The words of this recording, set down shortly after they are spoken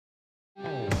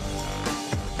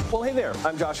Well, hey there,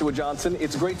 I'm Joshua Johnson.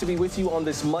 It's great to be with you on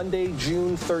this Monday,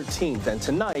 June 13th. And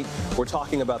tonight, we're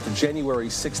talking about the January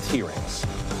 6th hearings.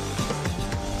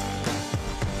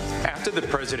 After the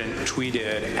president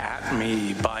tweeted at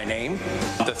me by name,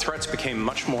 the threats became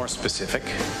much more specific,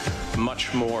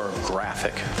 much more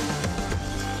graphic.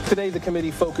 Today, the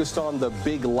committee focused on the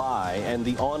big lie and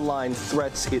the online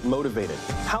threats it motivated.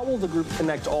 How will the group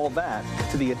connect all that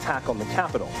to the attack on the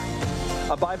Capitol?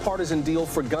 A bipartisan deal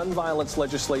for gun violence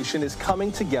legislation is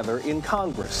coming together in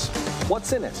Congress.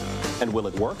 What's in it, and will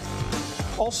it work?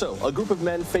 Also, a group of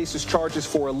men faces charges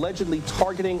for allegedly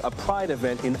targeting a pride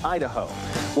event in Idaho.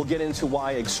 We'll get into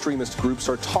why extremist groups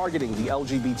are targeting the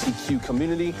LGBTQ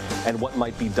community and what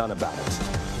might be done about it.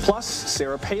 Plus,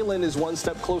 Sarah Palin is one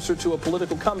step closer to a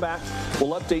political comeback.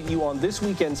 We'll update you on this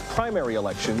weekend's primary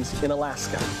elections in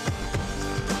Alaska.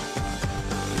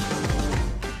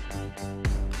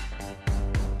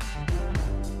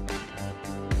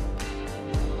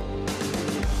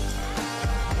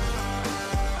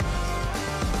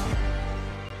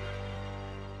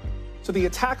 So the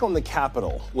attack on the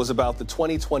Capitol was about the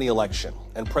 2020 election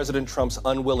and President Trump's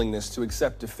unwillingness to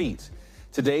accept defeat.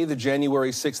 Today, the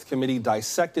January 6th committee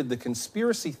dissected the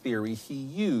conspiracy theory he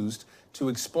used to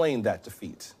explain that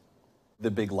defeat,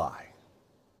 the big lie.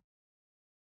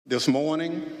 This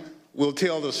morning, we'll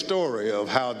tell the story of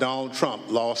how Donald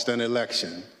Trump lost an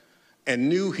election and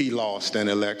knew he lost an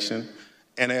election,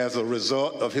 and as a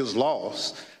result of his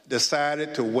loss,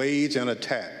 decided to wage an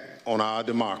attack on our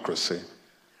democracy.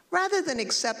 Rather than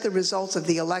accept the results of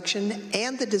the election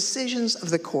and the decisions of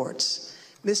the courts,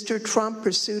 Mr. Trump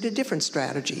pursued a different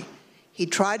strategy. He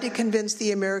tried to convince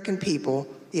the American people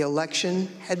the election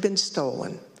had been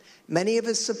stolen. Many of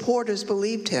his supporters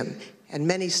believed him, and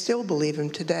many still believe him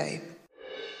today.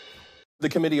 The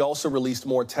committee also released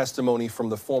more testimony from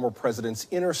the former president's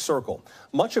inner circle.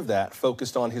 Much of that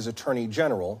focused on his attorney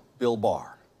general, Bill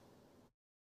Barr.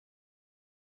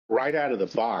 Right out of the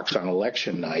box on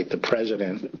election night, the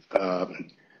president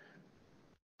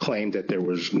claimed that there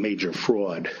was major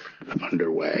fraud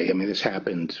underway. I mean, this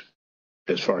happened,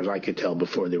 as far as I could tell,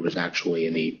 before there was actually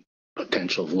any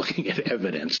potential of looking at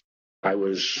evidence. I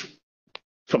was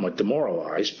somewhat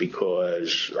demoralized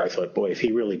because I thought, boy, if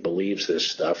he really believes this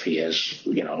stuff, he has,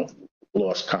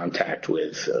 lost contact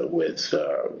with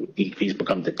he's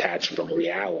become detached from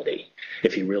reality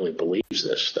if he really believes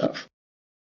this stuff.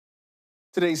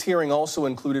 Today's hearing also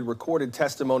included recorded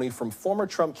testimony from former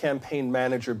Trump campaign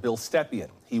manager Bill Stepien.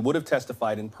 He would have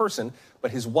testified in person,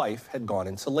 but his wife had gone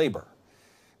into labor.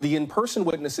 The in-person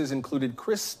witnesses included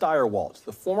Chris Steyerwalt,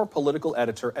 the former political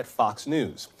editor at Fox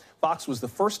News. Fox was the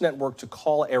first network to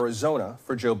call Arizona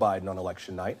for Joe Biden on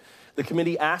election night. The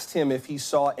committee asked him if he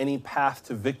saw any path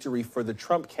to victory for the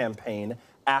Trump campaign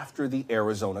after the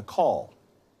Arizona call.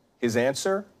 His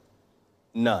answer?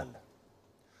 None.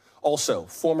 Also,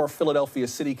 former Philadelphia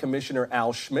City Commissioner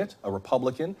Al Schmidt, a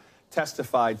Republican,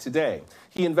 testified today.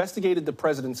 He investigated the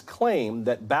president's claim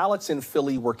that ballots in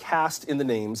Philly were cast in the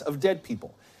names of dead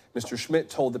people. Mr.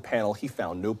 Schmidt told the panel he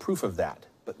found no proof of that.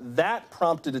 But that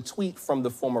prompted a tweet from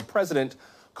the former president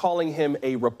calling him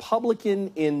a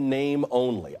Republican in name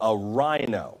only, a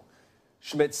rhino.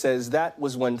 Schmidt says that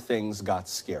was when things got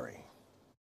scary.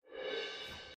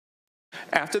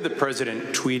 After the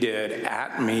president tweeted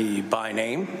at me by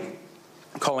name,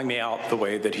 calling me out the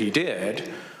way that he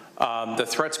did, the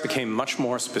threats became much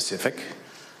more specific,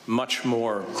 much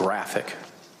more graphic,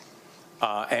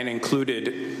 and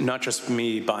included not just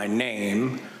me by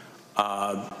name,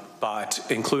 but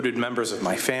included members of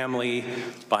my family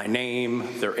by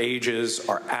name, their ages,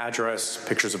 our address,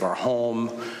 pictures of our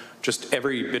home, just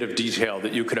every bit of detail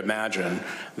that you could imagine.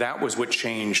 That was what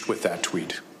changed with that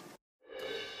tweet.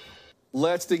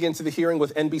 Let's dig into the hearing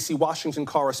with NBC Washington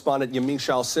correspondent Yamiche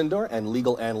Alcindor and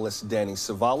legal analyst Danny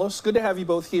Savalos. Good to have you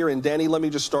both here. And Danny, let me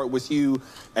just start with you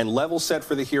and level set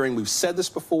for the hearing. We've said this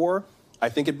before. I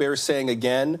think it bears saying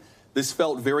again. This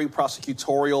felt very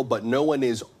prosecutorial, but no one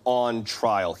is on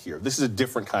trial here. This is a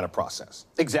different kind of process.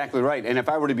 Exactly right. And if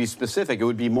I were to be specific, it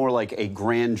would be more like a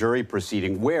grand jury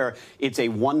proceeding where it's a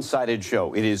one-sided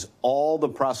show. It is all the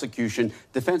prosecution.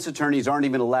 Defense attorneys aren't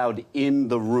even allowed in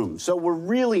the room. So we're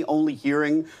really only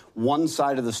hearing one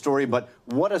side of the story, but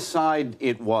what a side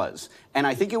it was. And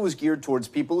I think it was geared towards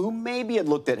people who maybe had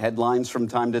looked at headlines from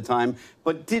time to time,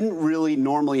 but didn't really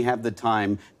normally have the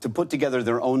time to put together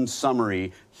their own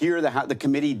summary. Here, the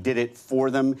committee did it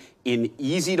for them in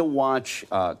easy-to-watch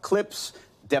clips,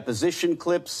 deposition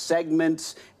clips,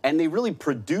 segments, and they really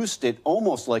produced it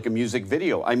almost like a music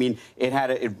video. I mean, it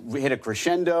hit a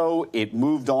crescendo, it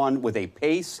moved on with a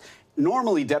pace,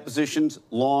 normally depositions,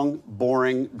 long,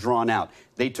 boring, drawn out.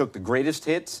 They took the greatest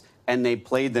hits and they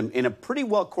played them in a pretty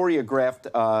well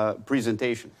choreographed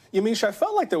presentation. Yamiche, I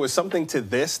felt like there was something to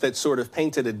this that sort of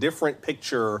painted a different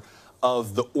picture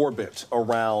of the orbit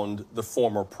around the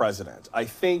former president. I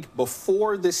think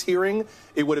before this hearing,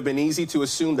 it would have been easy to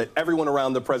assume that everyone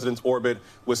around the president's orbit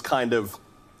was kind of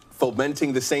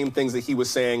fomenting the same things that he was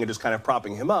saying and just kind of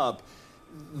propping him up.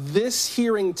 This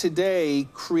hearing today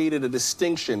created a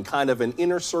distinction, kind of an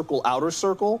inner circle, outer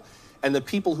circle, and the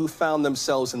people who found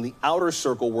themselves in the outer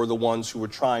circle were the ones who were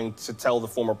trying to tell the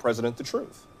former president the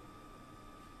truth.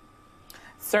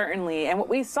 Certainly. And what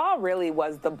we saw really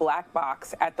was the black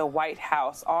box at the White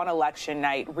House on election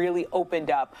night really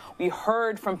opened up. We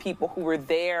heard from people who were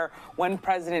there when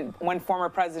former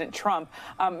President Trump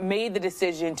made the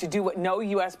decision to do what no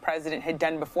U.S. president had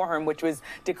done before him, which was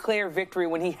declare victory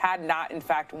when he had not, in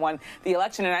fact, won the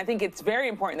election. And I think it's very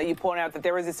important that you point out that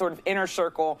there was this sort of inner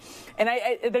circle. And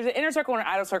there's an inner circle and an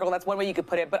outer circle. That's one way you could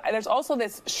put it. But there's also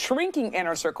this shrinking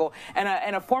inner circle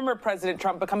and a former President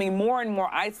Trump becoming more and more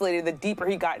isolated the deeper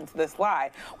he got into this lie.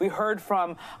 We heard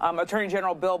from Attorney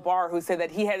General Bill Barr, who said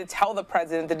that he had to tell the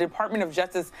president the Department of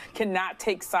Justice cannot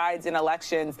take sides in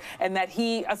elections, and that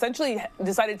he essentially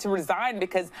decided to resign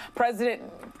because President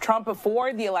Trump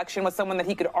before the election was someone that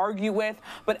he could argue with,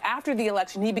 but after the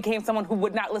election he became someone who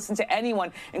would not listen to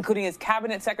anyone, including his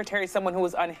cabinet secretary, someone who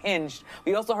was unhinged.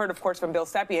 We also heard, of course, from Bill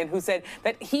Stepien, who said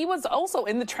that he was also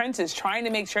in the trenches trying to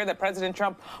make sure that President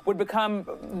Trump would become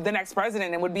the next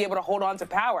president and would be able to hold on to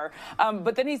power.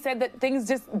 But then he said that things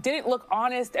just didn't look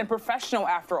honest and professional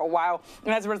after a while,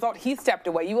 and as a result, he stepped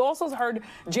away. You also heard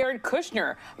Jared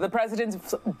Kushner, the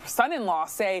president's son-in-law,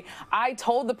 say, I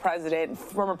told the president,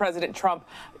 former President Trump,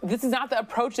 this is not the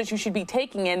approach that you should be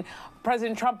taking. And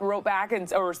President Trump wrote back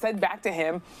or said back to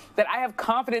him that I have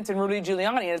confidence in Rudy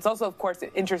Giuliani. And it's also, of course,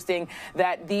 interesting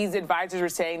that these advisors were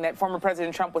saying that former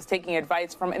President Trump was taking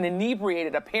advice from an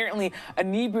apparently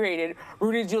inebriated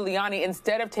Rudy Giuliani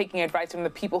instead of taking advice from the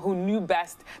people who knew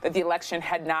best that the election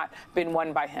had not been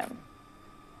won by him.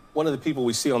 One of the people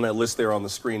we see on that list there on the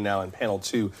screen now in panel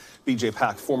 2, B.J.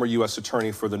 Pak, former U.S.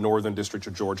 Attorney for the Northern District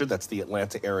of Georgia, that's the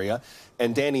Atlanta area.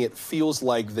 And Danny, it feels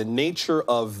like the nature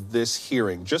of this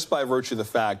hearing, just by virtue of the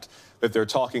fact that they're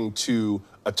talking to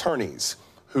attorneys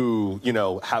who,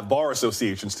 have bar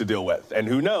associations to deal with and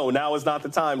who know now is not the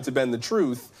time to bend the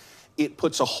truth, it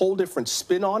puts a whole different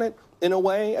spin on it in a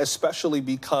way, especially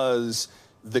because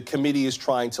the committee is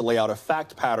trying to lay out a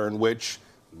fact pattern which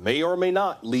may or may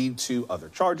not lead to other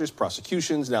charges,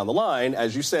 prosecutions down the line.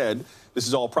 As you said, this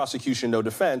is all prosecution, no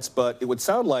defense, but it would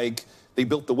sound like they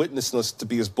built the witness list to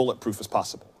be as bulletproof as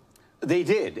possible. They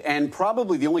did, and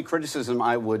probably the only criticism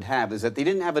I would have is that they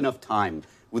didn't have enough time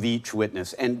with each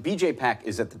witness, and B.J. Pak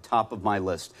is at the top of my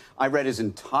list. I read his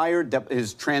entire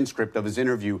his transcript of his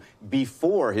interview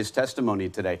before his testimony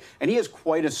today, and he has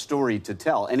quite a story to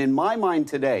tell. And in my mind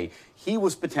today, he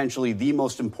was potentially the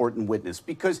most important witness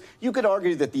because you could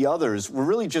argue that the others were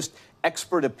really just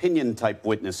expert opinion type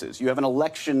witnesses. You have an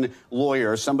election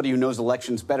lawyer, somebody who knows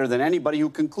elections better than anybody, who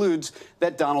concludes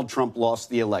that Donald Trump lost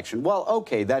the election. Well,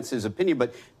 okay, that's his opinion,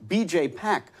 but B.J.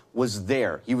 Pak was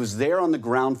there. He was there on the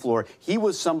ground floor. He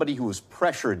was somebody who was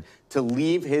pressured to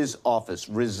leave his office,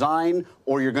 resign,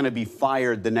 or you're going to be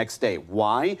fired the next day.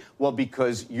 Why? Well,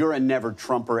 because you're a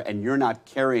never-Trumper and you're not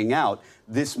carrying out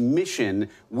this mission,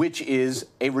 which is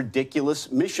a ridiculous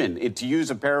mission. To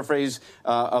use a paraphrase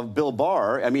of Bill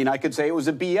Barr, I mean, I could say it was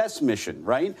a BS mission,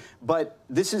 right? But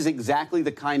this is exactly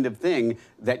the kind of thing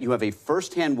that you have a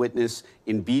firsthand witness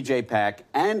in B.J. Pak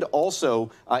and also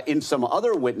in some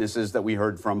other witnesses that we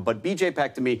heard from. But B.J.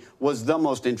 Pak, to me, was the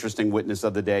most interesting witness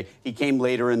of the day. He came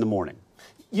later in the morning.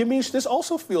 Yamiche, this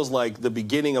also feels like the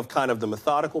beginning of kind of the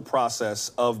methodical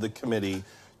process of the committee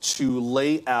to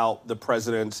lay out the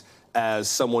president as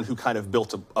someone who kind of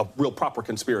built a real proper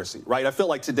conspiracy, right? I feel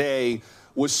like today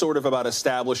was sort of about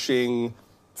establishing,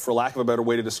 for lack of a better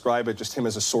way to describe it, just him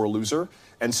as a sore loser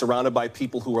and surrounded by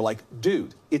people who were like,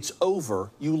 dude, it's over.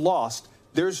 You lost.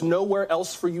 There's nowhere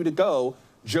else for you to go.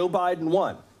 Joe Biden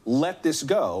won. Let this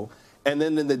go. And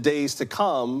then in the days to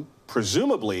come,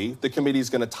 presumably, the committee is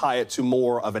going to tie it to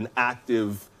more of an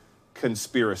active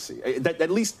conspiracy. That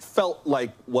at least felt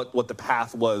like what the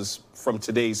path was from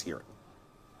today's hearing.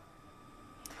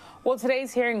 Well,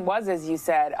 today's hearing was, as you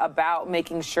said, about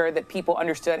making sure that people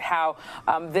understood how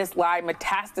this lie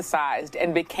metastasized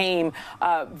and became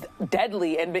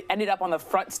deadly and ended up on the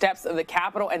front steps of the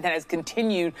Capitol and then has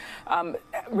continued,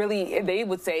 really, they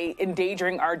would say,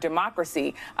 endangering our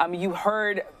democracy. You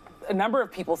heard a number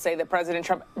of people say that President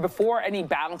Trump, before any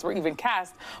ballots were even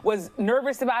cast, was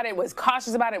nervous about it, was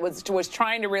cautious about it, was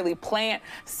trying to really plant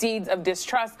seeds of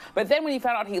distrust. But then when he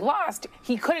found out he lost,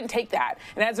 he couldn't take that.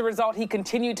 And as a result, he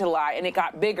continued to lie, and it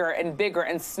got bigger and bigger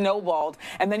and snowballed.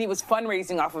 And then he was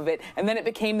fundraising off of it. And then it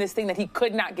became this thing that he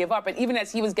could not give up. And even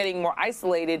as he was getting more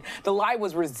isolated, the lie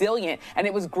was resilient, and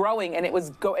it was growing, and it was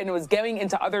going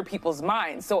into other people's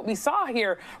minds. So what we saw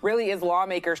here really is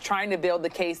lawmakers trying to build the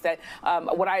case that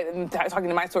talking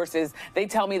to my sources, they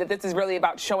tell me that this is really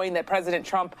about showing that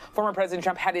former President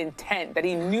Trump had intent, that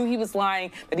he knew he was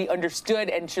lying, that he understood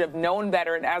and should have known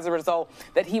better, and as a result,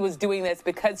 that he was doing this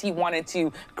because he wanted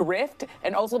to grift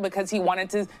and also because he wanted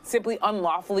to simply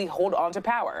unlawfully hold on to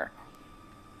power.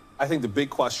 I think the big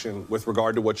question with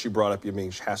regard to what you brought up,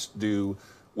 Yamiche, has to do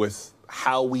with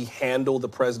how we handle the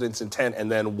president's intent and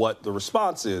then what the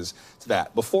response is to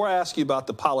that. Before I ask you about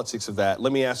the politics of that,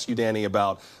 let me ask you, Danny,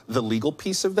 about the legal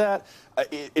piece of that.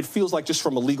 It feels like, just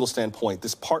from a legal standpoint,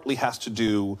 this partly has to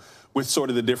do with sort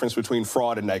of the difference between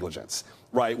fraud and negligence,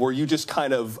 right? Were you just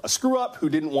kind of a screw-up who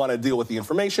didn't want to deal with the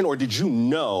information, or did you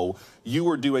know you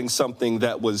were doing something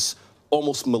that was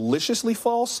almost maliciously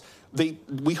false?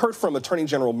 We heard from Attorney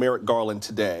General Merrick Garland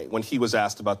today when he was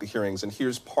asked about the hearings, and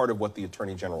here's part of what the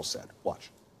Attorney General said. Watch.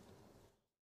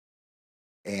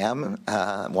 I am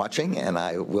watching, and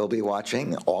I will be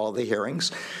watching all the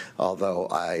hearings, although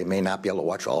I may not be able to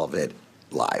watch all of it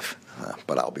live,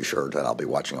 but I'll be sure that I'll be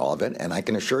watching all of it. And I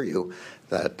can assure you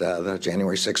that the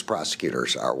January 6th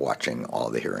prosecutors are watching all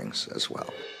the hearings as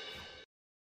well.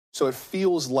 So it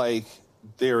feels like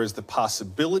there is the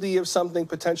possibility of something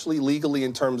potentially legally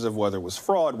in terms of whether it was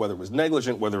fraud, whether it was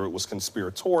negligent, whether it was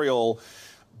conspiratorial.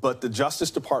 But the Justice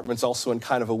Department's also in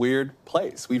kind of a weird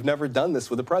place. We've never done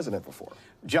this with a president before.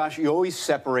 Josh, you always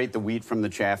separate the wheat from the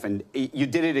chaff, and you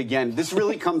did it again. This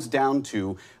really comes down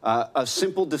to a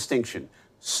simple distinction: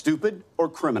 stupid or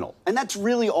criminal. And that's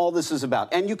really all this is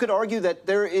about. And you could argue that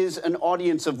there is an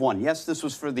audience of one. Yes, this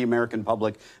was for the American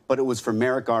public, but it was for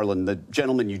Merrick Garland, the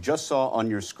gentleman you just saw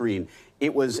on your screen.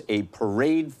 It was a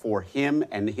parade for him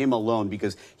and him alone,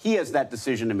 because he has that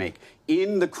decision to make.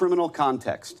 In the criminal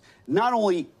context, not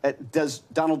only does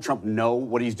Donald Trump know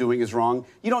what he's doing is wrong,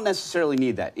 you don't necessarily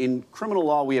need that. In criminal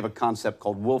law, we have a concept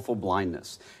called willful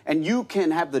blindness. And you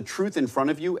can have the truth in front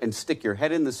of you and stick your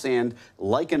head in the sand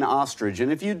like an ostrich.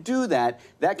 And if you do that,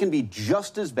 that can be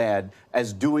just as bad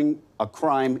as doing a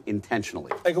crime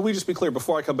intentionally. And can we just be clear,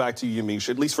 before I come back to you, Yamiche,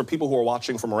 at least for people who are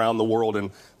watching from around the world and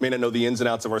may not know the ins and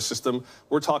outs of our system,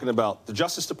 we're talking about the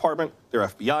Justice Department, their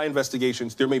FBI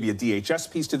investigations. There may be a DHS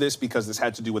piece to this because this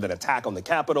had to do with an attack on the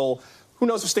Capitol. Who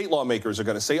knows if state lawmakers are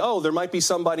going to say, oh, there might be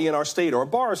somebody in our state or a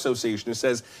bar association who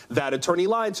says that attorney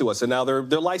lied to us and now their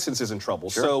license is in trouble.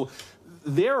 Sure. So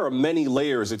there are many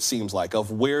layers, it seems like,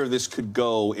 of where this could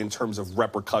go in terms of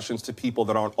repercussions to people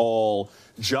that aren't all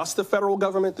just the federal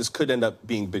government. This could end up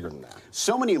being bigger than that.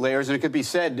 So many layers, and it could be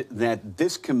said that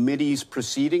this committee's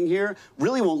proceeding here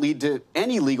really won't lead to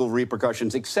any legal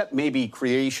repercussions except maybe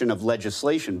creation of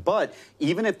legislation. But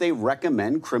even if they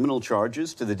recommend criminal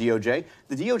charges to the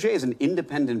DOJ is an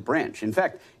independent branch. In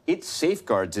fact, it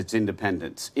safeguards its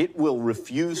independence. It will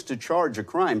refuse to charge a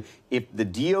crime if the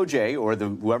DOJ or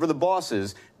whoever the boss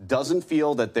is doesn't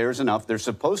feel that there's enough. They're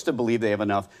supposed to believe they have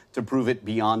enough to prove it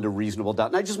beyond a reasonable doubt.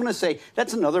 And I just want to say,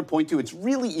 that's another point, too. It's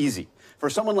really easy for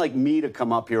someone like me to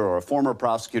come up here, or a former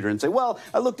prosecutor, and say, well,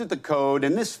 I looked at the code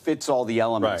and this fits all the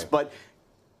elements. Right. But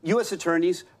U.S.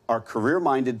 attorneys are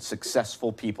career-minded,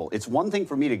 successful people. It's one thing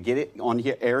for me to get it on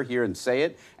air here and say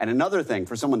it, and another thing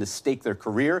for someone to stake their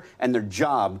career and their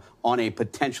job on a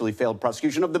potentially failed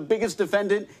prosecution of the biggest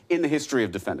defendant in the history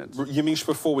of defendants. Yamiche,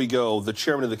 before we go, the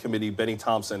chairman of the committee, Benny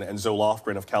Thompson, and Zoe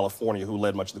Lofgren of California, who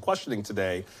led much of the questioning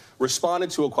today, responded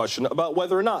to a question about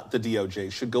whether or not the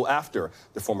DOJ should go after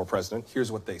the former president.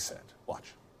 Here's what they said.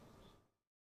 Watch.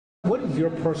 What is your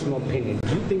personal opinion?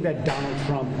 Do you think that Donald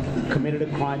Trump committed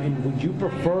a crime, and would you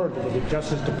prefer that the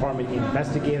Justice Department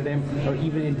investigated him or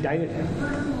even indicted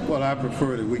him? Well, I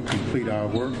prefer that we complete our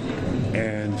work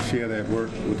and share that work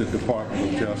with the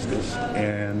Department of Justice,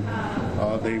 and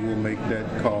they will make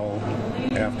that call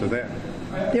after that.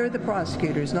 They're the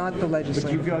prosecutors, not the legislators.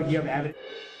 But you feel like you have evidence?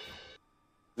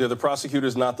 They're the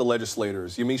prosecutors, not the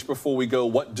legislators. Yamiche, before we go,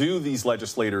 what do these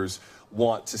legislators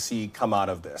want to see come out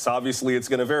of this? Obviously, it's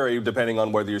going to vary depending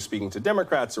on whether you're speaking to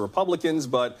Democrats or Republicans,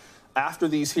 but after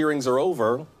these hearings are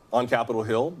over on Capitol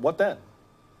Hill, what then?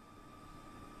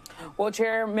 Well,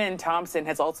 Chairman Thompson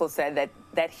has also said that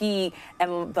that he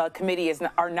and the committee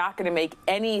are not going to make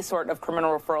any sort of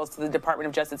criminal referrals to the Department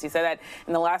of Justice. He said that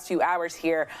in the last few hours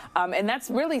here. And that's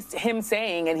really him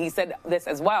saying, and he said this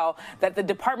as well, that the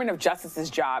Department of Justice's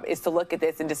job is to look at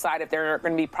this and decide if there are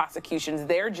going to be prosecutions.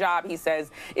 Their job, he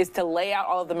says, is to lay out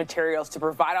all of the materials, to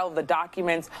provide all of the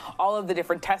documents, all of the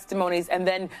different testimonies, and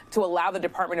then to allow the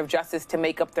Department of Justice to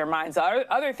make up their minds.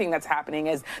 The other thing that's happening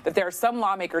is that there are some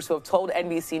lawmakers who have told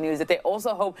NBC News that they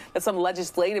also hope that some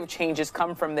legislative changes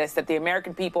come from this, that the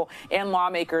American people and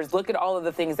lawmakers look at all of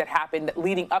the things that happened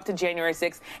leading up to January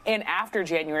 6th and after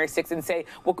January 6th and say,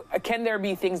 well, can there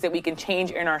be things that we can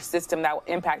change in our system that will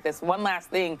impact this? One last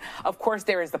thing, of course,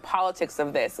 there is the politics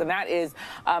of this, and that is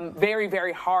very,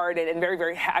 very hard and very,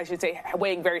 very, I should say,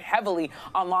 weighing very heavily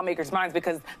on lawmakers' minds,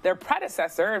 because their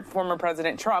predecessor, former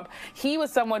President Trump, he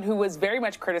was someone who was very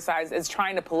much criticized as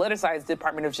trying to politicize the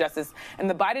Department of Justice. And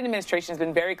the Biden administration has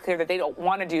been very clear that they don't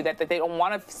want to do that they don't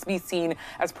want to be seen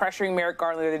as pressuring Merrick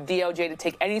Garland or the DOJ to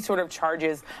take any sort of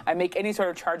charges, make any sort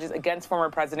of charges against former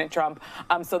President Trump.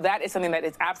 So that is something that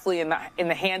is absolutely in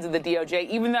the hands of the DOJ,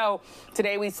 even though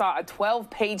today we saw a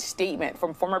 12-page statement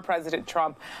from former President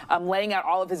Trump laying out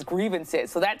all of his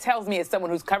grievances. So that tells me, as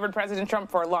someone who's covered President Trump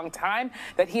for a long time,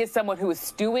 that he is someone who is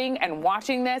stewing and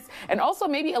watching this, and also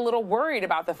maybe a little worried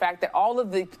about the fact that all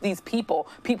of these people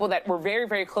that were very,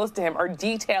 very close to him, are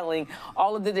detailing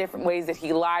all of the different ways that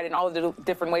he lied and all of the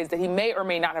different ways that he may or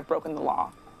may not have broken the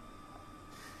law.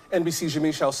 NBC's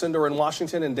Yamiche Alcindor in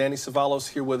Washington and Danny Savalos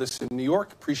here with us in New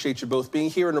York. Appreciate you both being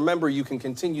here. And remember, you can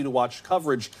continue to watch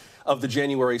coverage of the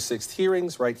January 6th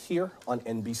hearings right here on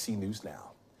NBC News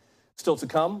Now. Still to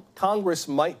come, Congress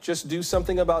might just do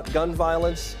something about gun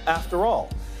violence after all.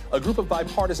 A group of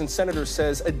bipartisan senators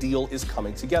says a deal is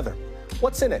coming together.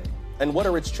 What's in it, and what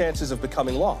are its chances of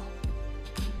becoming law?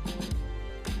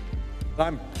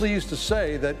 I'm pleased to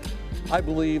say that I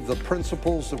believe the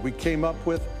principles that we came up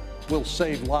with will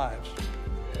save lives.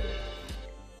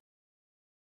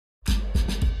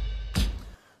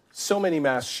 So many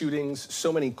mass shootings,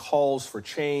 so many calls for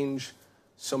change,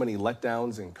 so many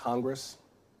letdowns in Congress.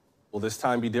 Will this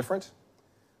time be different?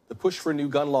 The push for new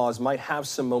gun laws might have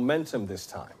some momentum this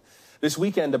time. This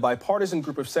weekend, a bipartisan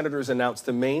group of senators announced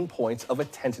the main points of a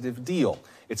tentative deal.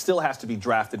 It still has to be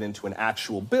drafted into an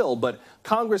actual bill, but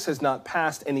Congress has not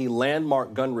passed any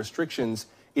landmark gun restrictions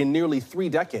in nearly 3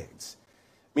 decades.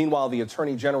 Meanwhile, the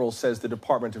Attorney General says the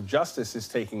Department of Justice is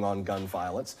taking on gun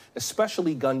violence,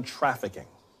 especially gun trafficking.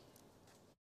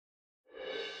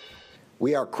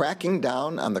 We are cracking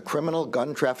down on the criminal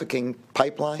gun trafficking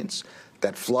pipelines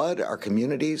that flood our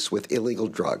communities with illegal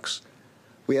drugs.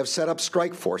 We have set up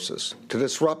strike forces to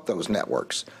disrupt those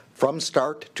networks from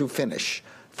start to finish,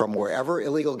 from wherever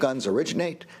illegal guns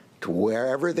originate to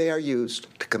wherever they are used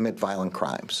to commit violent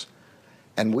crimes.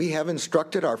 And we have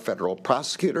instructed our federal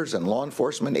prosecutors and law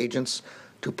enforcement agents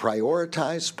to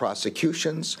prioritize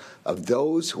prosecutions of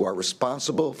those who are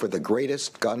responsible for the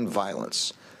greatest gun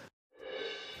violence.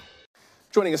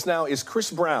 Joining us now is Chris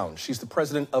Brown. She's the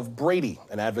president of Brady,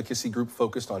 an advocacy group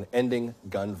focused on ending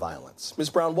gun violence. Ms.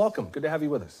 Brown, welcome. Good to have you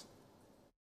with us.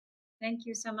 Thank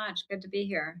you so much. Good to be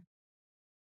here.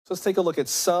 So let's take a look at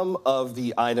some of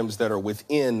the items that are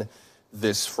within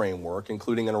this framework,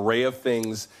 including an array of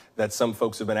things that some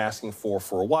folks have been asking for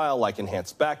a while, like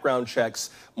enhanced background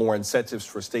checks, more incentives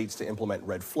for states to implement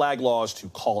red flag laws to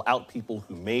call out people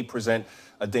who may present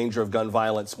a danger of gun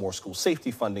violence, more school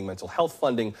safety funding, mental health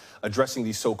funding, addressing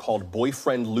the so-called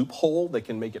boyfriend loophole that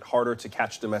can make it harder to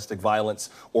catch domestic violence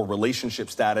or relationship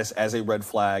status as a red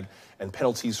flag, and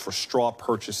penalties for straw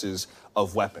purchases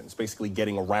of weapons, basically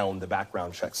getting around the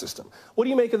background check system. What do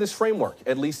you make of this framework,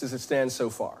 at least as it stands so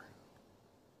far?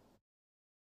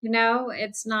 You know,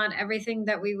 it's not everything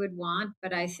that we would want,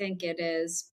 but I think it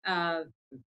is a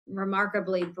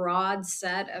remarkably broad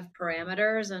set of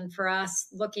parameters. And for us,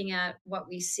 looking at what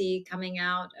we see coming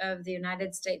out of the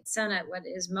United States Senate, what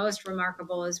is most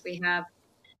remarkable is we have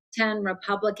 10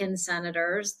 Republican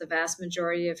senators, the vast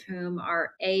majority of whom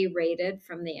are A-rated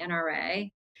from the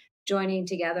NRA, joining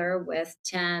together with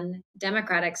 10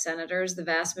 Democratic senators, the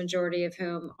vast majority of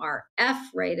whom are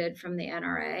F-rated from the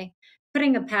NRA,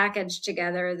 putting a package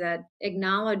together that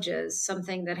acknowledges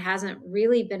something that hasn't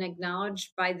really been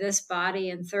acknowledged by this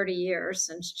body in 30 years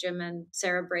since Jim and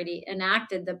Sarah Brady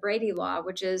enacted the Brady Law,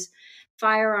 which is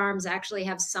firearms actually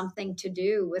have something to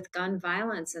do with gun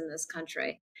violence in this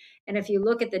country. And if you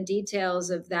look at the details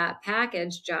of that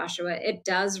package, Joshua, it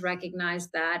does recognize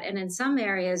that. And in some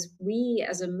areas, we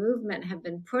as a movement have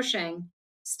been pushing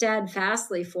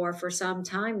steadfastly for some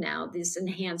time now, these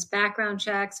enhanced background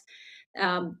checks,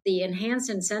 The enhanced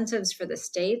incentives for the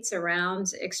states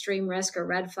around extreme risk or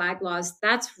red flag laws,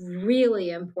 that's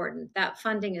really important. That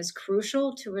funding is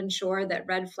crucial to ensure that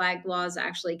red flag laws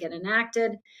actually get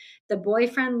enacted. The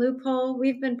boyfriend loophole,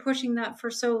 we've been pushing that for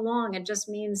so long. It just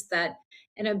means that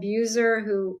an abuser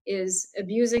who is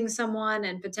abusing someone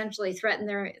and potentially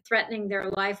threatening their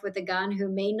life with a gun, who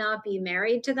may not be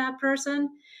married to that person,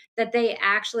 that they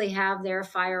actually have their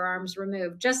firearms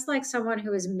removed, just like someone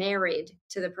who is married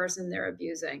to the person they're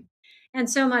abusing, and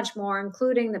so much more,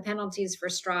 including the penalties for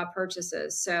straw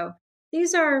purchases. So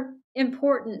these are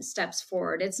important steps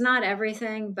forward. It's not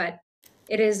everything, but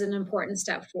it is an important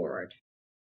step forward.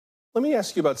 Let me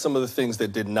ask you about some of the things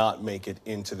that did not make it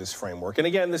into this framework. And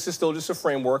again, this is still just a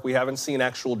framework. We haven't seen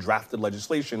actual drafted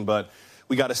legislation, but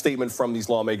we got a statement from these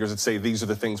lawmakers that say these are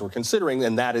the things we're considering,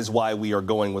 and that is why we are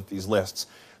going with these lists.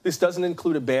 This doesn't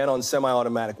include a ban on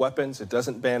semi-automatic weapons. It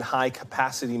doesn't ban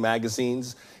high-capacity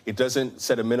magazines. It doesn't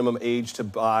set a minimum age to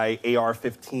buy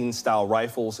AR-15 style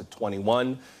rifles at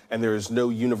 21, and there is no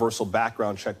universal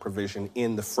background check provision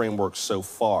in the framework so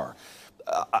far.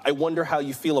 I wonder how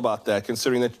you feel about that,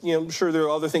 considering that, I'm sure there are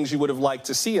other things you would have liked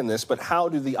to see in this, but how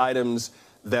do the items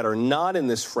that are not in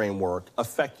this framework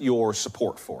affect your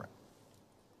support for it?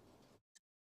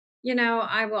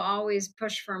 I will always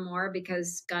push for more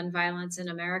because gun violence in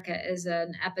America is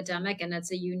an epidemic, and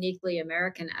it's a uniquely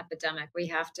American epidemic. We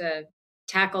have to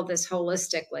tackle this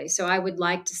holistically. So I would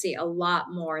like to see a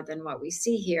lot more than what we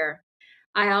see here.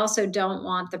 I also don't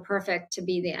want the perfect to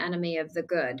be the enemy of the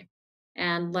good.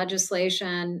 And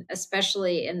legislation,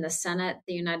 especially in the Senate,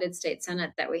 the United States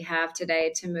Senate that we have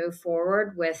today, to move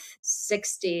forward with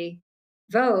 60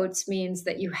 votes means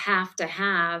that you have to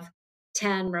have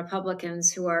 10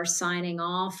 Republicans who are signing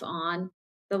off on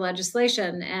the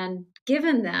legislation. And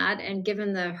given that, and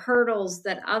given the hurdles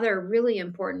that other really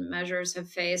important measures have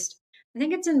faced, I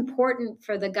think it's important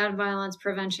for the gun violence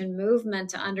prevention movement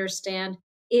to understand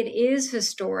it is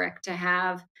historic to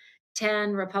have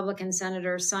 10 Republican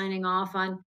senators signing off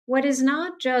on what is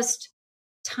not just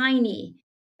tiny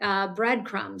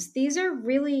breadcrumbs. These are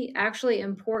really actually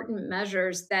important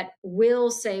measures that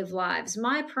will save lives.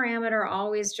 My parameter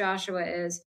always, Joshua,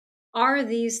 is, are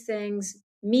these things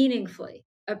meaningfully,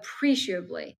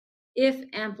 appreciably, if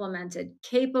implemented,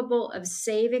 capable of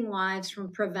saving lives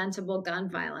from preventable gun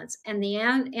violence? And the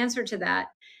answer to that,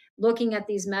 looking at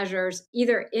these measures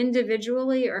either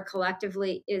individually or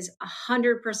collectively, is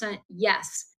 100%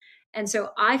 yes. And so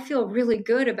I feel really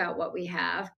good about what we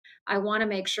have. I want to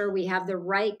make sure we have the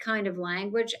right kind of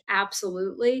language,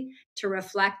 absolutely, to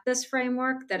reflect this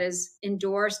framework that is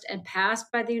endorsed and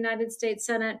passed by the United States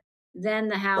Senate, then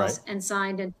the House, Right. and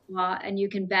signed into law. And you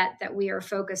can bet that we are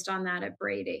focused on that at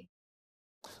Brady.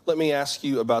 Let me ask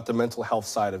you about the mental health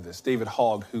side of this. David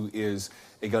Hogg, who is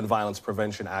a gun violence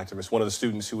prevention activist, one of the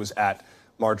students who was at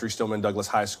Marjory Stoneman Douglas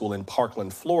High School in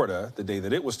Parkland, Florida, the day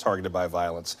that it was targeted by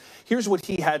violence. Here's what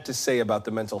he had to say about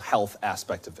the mental health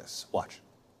aspect of this. Watch.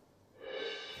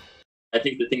 I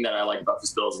think the thing that I like about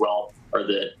this bill as well, or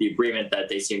the agreement that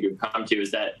they seem to have come to, is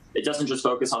that it doesn't just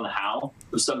focus on the how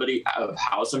of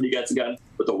how somebody gets a gun,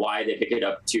 but the why they pick it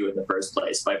up to in the first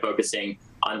place, by focusing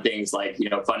on things like,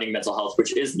 funding mental health,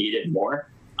 which is needed more,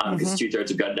 because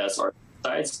 2/3 of gun deaths are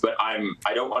suicides. But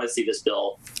I don't want to see this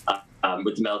bill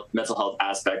with the mental health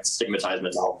aspect stigmatize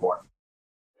mental health more.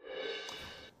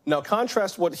 Now,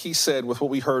 contrast what he said with what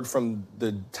we heard from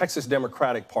the Texas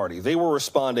Democratic Party. They were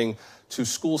responding to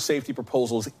school safety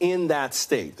proposals in that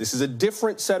state. This is a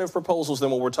different set of proposals than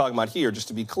what we're talking about here, just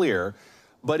to be clear.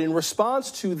 But in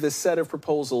response to the set of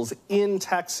proposals in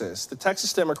Texas, the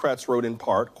Texas Democrats wrote in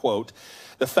part, quote,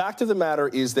 "The fact of the matter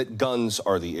is that guns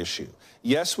are the issue.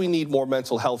 Yes, we need more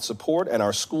mental health support and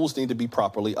our schools need to be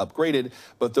properly upgraded,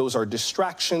 but those are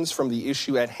distractions from the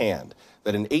issue at hand,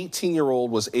 that an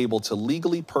 18-year-old was able to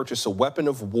legally purchase a weapon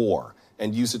of war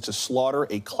and use it to slaughter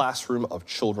a classroom of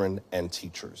children and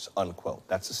teachers," unquote.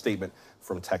 That's a statement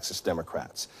from Texas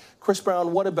Democrats. Chris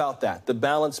Brown, what about that? The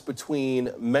balance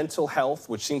between mental health,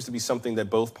 which seems to be something that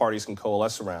both parties can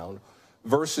coalesce around,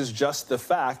 versus just the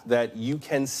fact that you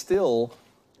can still,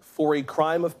 for a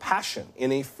crime of passion,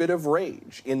 in a fit of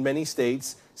rage, in many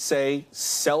states, say,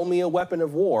 sell me a weapon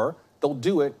of war, they'll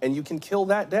do it, and you can kill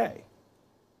that day.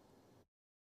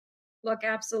 Look,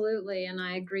 absolutely. And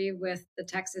I agree with the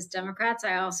Texas Democrats.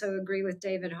 I also agree with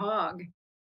David Hogg.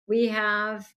 We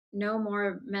have no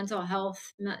more mental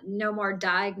health, no more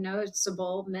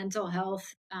diagnosable mental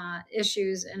health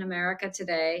issues in America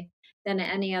today than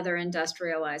any other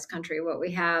industrialized country. What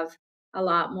we have a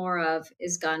lot more of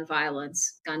is gun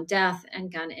violence, gun death,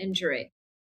 and gun injury.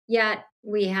 Yet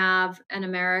we have an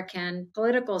American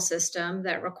political system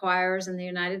that requires in the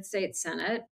United States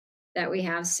Senate that we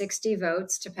have 60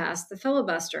 votes to pass the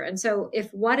filibuster. And so if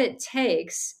what it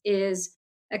takes is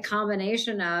a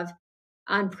combination of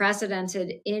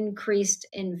unprecedented increased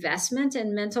investment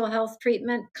in mental health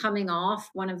treatment coming off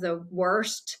one of the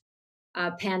worst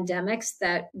pandemics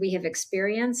that we have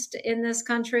experienced in this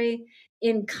country,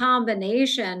 in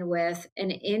combination with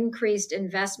an increased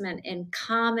investment in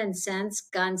common sense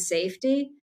gun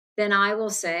safety, then I will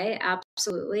say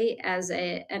absolutely, as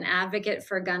an advocate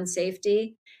for gun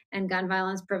safety and gun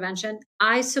violence prevention,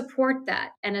 I support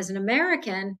that. And as an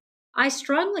American, I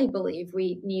strongly believe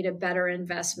we need a better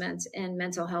investment in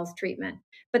mental health treatment.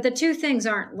 But the two things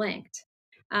aren't linked.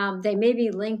 They may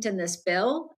be linked in this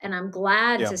bill, and I'm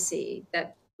glad to see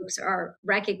that folks are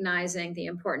recognizing the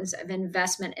importance of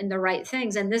investment in the right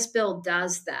things, and this bill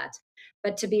does that.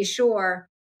 But to be sure,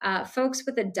 folks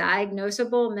with a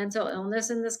diagnosable mental illness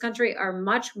in this country are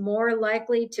much more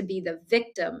likely to be the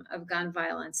victim of gun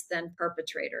violence than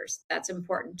perpetrators. That's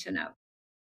important to note.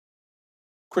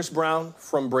 Chris Brown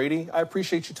from Brady, I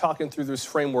appreciate you talking through this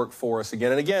framework for us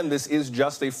again. And again, this is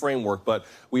just a framework, but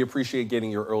we appreciate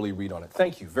getting your early read on it.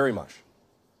 Thank you very much.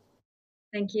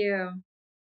 Thank you.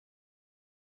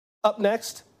 Up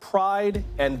next, Pride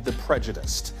and the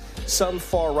Prejudiced. Some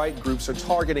far-right groups are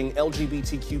targeting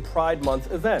LGBTQ Pride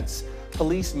Month events.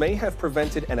 Police may have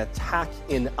prevented an attack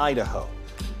in Idaho.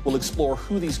 We'll explore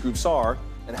who these groups are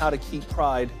and how to keep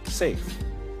Pride safe.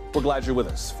 We're glad you're with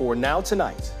us for Now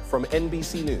Tonight from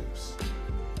NBC News.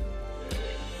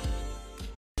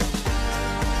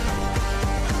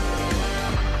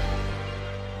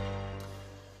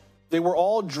 They were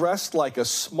all dressed like a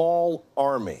small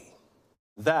army.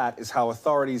 That is how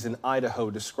authorities in Idaho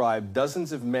describe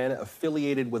dozens of men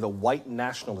affiliated with a white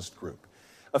nationalist group.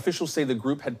 Officials say the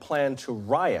group had planned to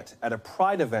riot at a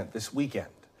Pride event this weekend.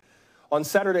 On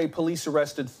Saturday, police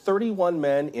arrested 31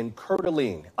 men in Coeur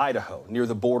d'Alene, Idaho, near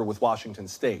the border with Washington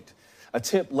state. A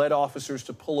tip led officers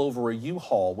to pull over a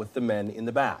U-Haul with the men in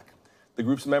the back. The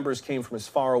group's members came from as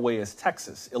far away as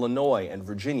Texas, Illinois, and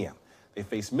Virginia. They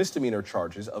face misdemeanor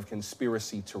charges of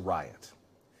conspiracy to riot.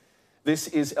 This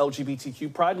is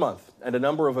LGBTQ Pride Month, and a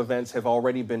number of events have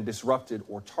already been disrupted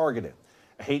or targeted.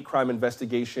 A hate crime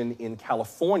investigation in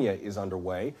California is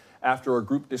underway after a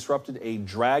group disrupted a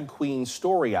drag queen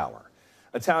story hour.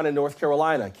 A town in North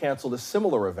Carolina canceled a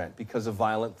similar event because of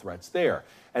violent threats there.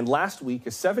 And last week, a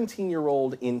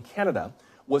 17-year-old in Canada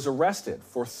was arrested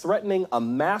for threatening a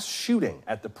mass shooting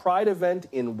at the Pride event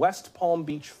in West Palm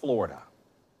Beach, Florida,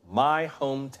 my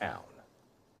hometown.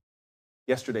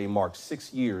 Yesterday marked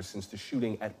 6 years since the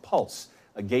shooting at Pulse,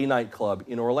 a gay nightclub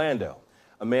in Orlando.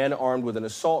 A man armed with an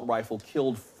assault rifle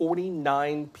killed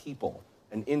 49 people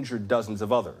and injured dozens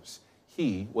of others.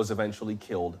 He was eventually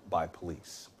killed by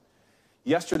police.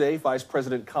 Yesterday, Vice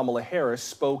President Kamala Harris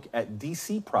spoke at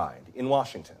D.C. Pride in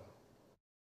Washington.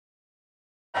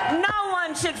 No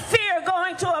one should fear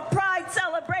going to a Pride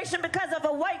celebration because of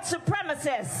a white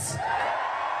supremacist.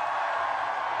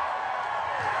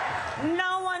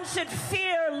 No one should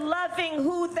fear loving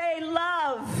who they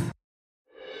love.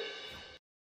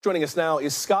 Joining us now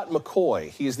is Scott McCoy.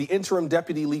 He is the interim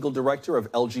deputy legal director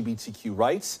of LGBTQ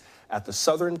rights at the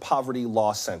Southern Poverty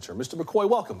Law Center. Mr. McCoy,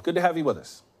 welcome. Good to have you with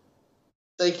us.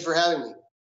 Thank you for having me.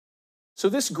 So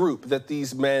this group that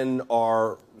these men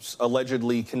are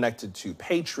allegedly connected to,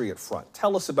 Patriot Front,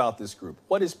 tell us about this group.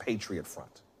 What is Patriot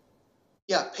Front?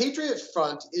 Yeah, Patriot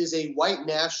Front is a white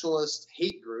nationalist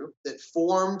hate group that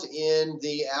formed in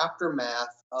the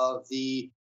aftermath of the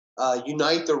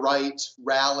Unite the Right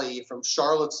rally from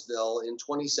Charlottesville in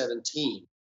 2017.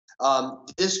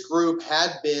 This group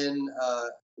had been,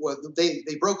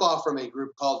 they broke off from a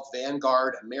group called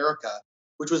Vanguard America,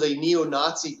 which was a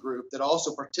neo-Nazi group that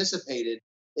also participated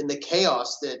in the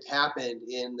chaos that happened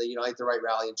in the Unite the Right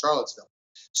rally in Charlottesville.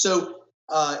 So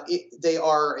they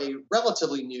are a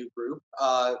relatively new group.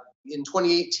 In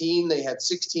 2018, they had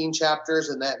 16 chapters,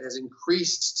 and that has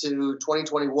increased to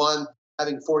 2021,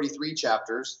 having 43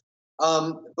 chapters.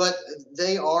 But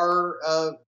they are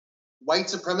white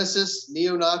supremacist,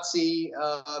 neo-Nazi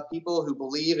people who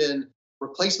believe in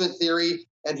replacement theory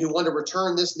and who want to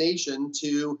return this nation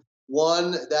to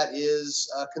one that is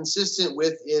consistent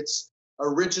with its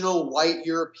original white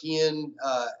European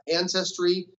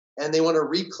ancestry, and they want to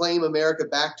reclaim America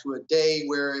back to a day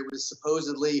where it was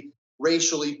supposedly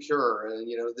racially pure,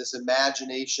 this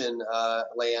imagination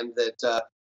land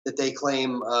that they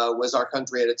claim was our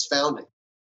country at its founding.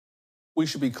 We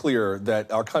should be clear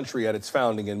that our country at its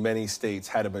founding in many states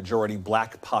had a majority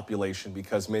black population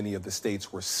because many of the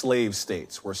states were slave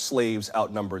states, where slaves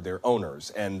outnumbered their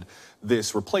owners. And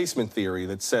this replacement theory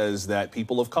that says that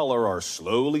people of color are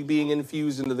slowly being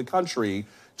infused into the country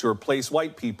to replace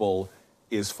white people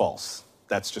is false.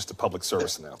 That's just a public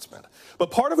service announcement. But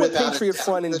part of what Patriot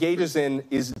Front engages in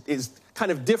is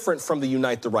kind of different from the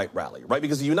Unite the Right rally, right?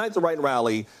 Because the Unite the Right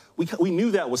rally, we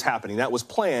knew that was happening. That was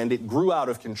planned. It grew out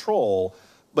of control.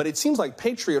 But it seems like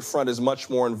Patriot Front is much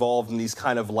more involved in these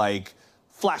kind of like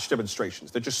flash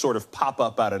demonstrations that just sort of pop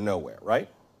up out of nowhere, right?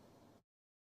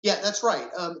 Yeah, that's right.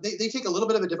 They take a little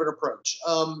bit of a different approach.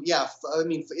 I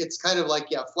mean, it's kind of like,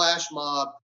 flash mob,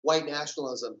 white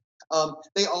nationalism.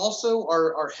 They also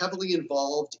are heavily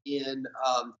involved in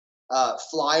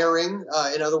flyering.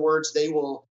 In other words, they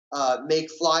will make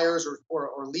flyers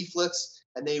or leaflets,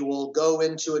 and they will go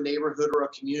into a neighborhood or a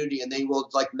community, and they will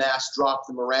like mass drop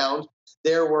them around.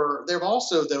 They've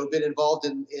also, though, been involved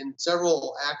in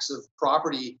several acts of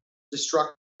property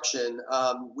destruction.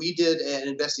 We did an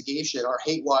investigation. Our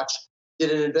Hate Watch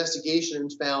did an investigation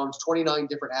and found 29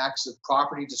 different acts of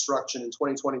property destruction in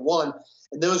 2021.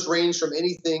 And those range from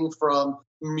anything from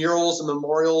murals and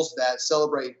memorials that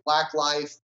celebrate Black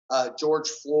life, George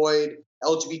Floyd,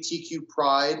 LGBTQ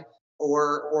pride,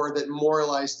 or that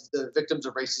memorialize the victims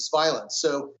of racist violence.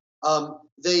 So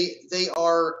they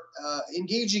are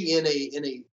engaging in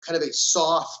a kind of a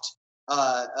soft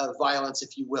violence,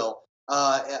 if you will,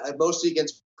 mostly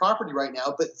against property right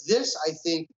now. But this, I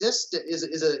think, this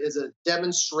is a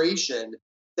demonstration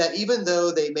that even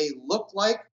though they may look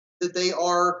like that they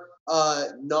are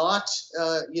not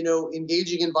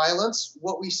engaging in violence,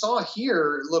 what we saw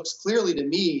here looks clearly to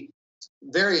me,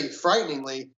 very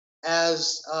frighteningly,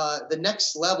 as the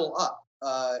next level up.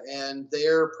 And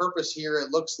their purpose here,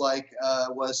 it looks like,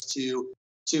 was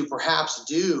to perhaps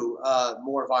do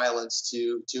more violence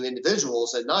to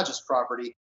individuals and not just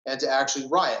property, and to actually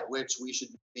riot, which we should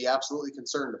be absolutely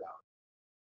concerned about.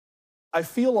 I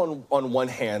feel on one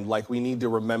hand like we need to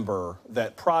remember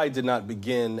that Pride did not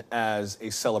begin as a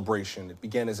celebration. It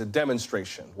began as a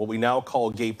demonstration. What we now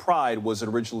call Gay Pride was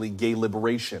originally Gay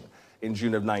Liberation in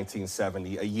June of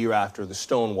 1970, a year after the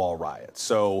Stonewall riot.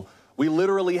 So we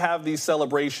literally have these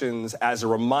celebrations as a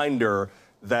reminder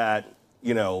that,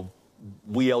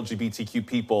 we LGBTQ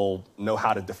people know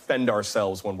how to defend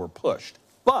ourselves when we're pushed.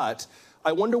 But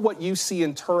I wonder what you see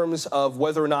in terms of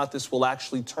whether or not this will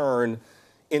actually turn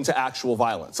into actual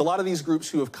violence. A lot of these groups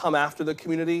who have come after the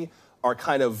community are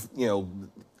kind of,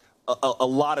 a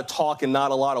lot of talk and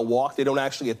not a lot of walk. They don't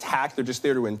actually attack. They're just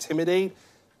there to intimidate.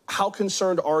 How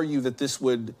concerned are you that this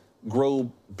would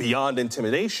grow beyond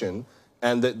intimidation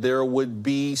and that there would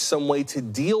be some way to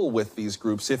deal with these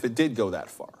groups if it did go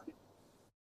that far?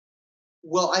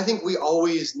 Well, I think we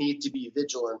always need to be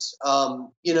vigilant.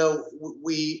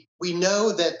 We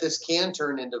know that this can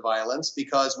turn into violence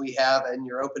because we have, in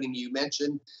your opening, you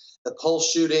mentioned the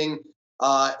Pulse shooting,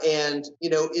 and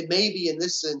it may be in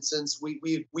this instance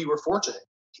we were fortunate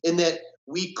in that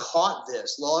we caught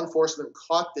this. Law enforcement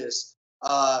caught this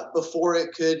before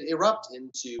it could erupt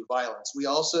into violence. We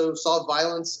also saw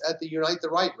violence at the Unite the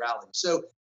Right rally. So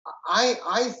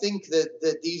I think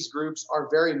that these groups are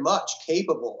very much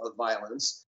capable of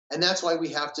violence, and that's why we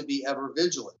have to be ever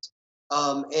vigilant.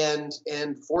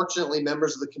 And fortunately,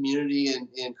 members of the community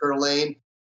in Coeur d'Alene,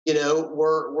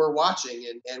 we're watching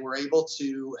and we're able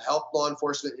to help law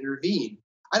enforcement intervene.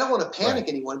 I don't want to panic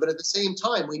anyone, but at the same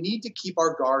time, we need to keep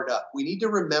our guard up. We need to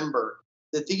remember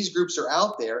that these groups are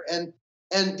out there. And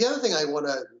the other thing I want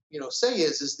to say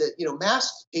is that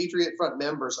masked Patriot Front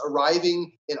members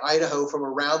arriving in Idaho from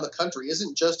around the country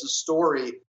isn't just a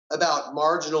story about some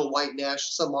marginal white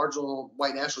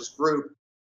nationalist group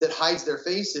that hides their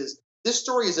faces. This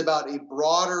story is about a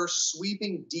broader,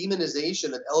 sweeping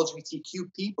demonization of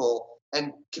LGBTQ people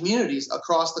and communities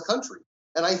across the country.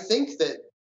 And I think that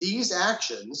these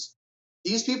actions,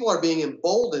 these people are being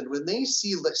emboldened when they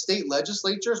see state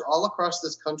legislatures all across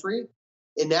this country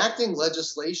enacting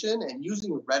legislation and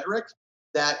using rhetoric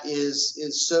that is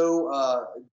so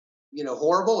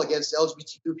horrible against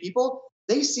LGBTQ people.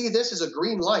 They see this as a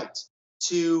green light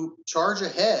to charge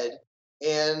ahead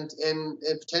and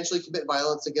potentially commit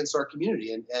violence against our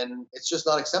community, and it's just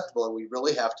not acceptable, and we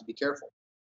really have to be careful.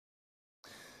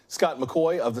 Scott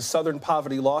McCoy of the Southern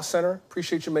Poverty Law Center,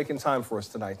 appreciate you making time for us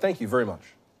tonight. Thank you very much.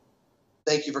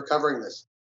 Thank you for covering this.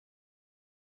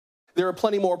 There are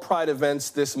plenty more Pride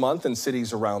events this month in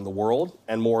cities around the world,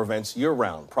 and more events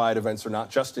year-round. Pride events are not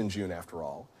just in June, after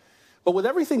all. But with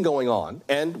everything going on,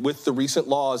 and with the recent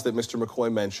laws that Mr.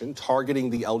 McCoy mentioned targeting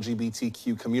the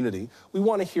LGBTQ community, we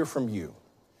want to hear from you.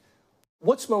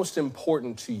 What's most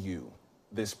important to you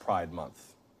this Pride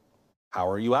Month? How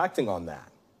are you acting on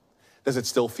that? Does it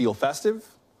still feel festive?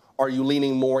 Are you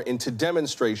leaning more into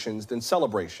demonstrations than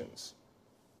celebrations?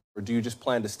 Or do you just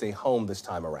plan to stay home this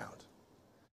time around?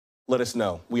 Let us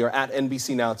know. We are at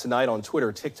NBC Now Tonight on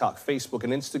Twitter, TikTok, Facebook,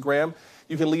 and Instagram.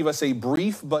 You can leave us a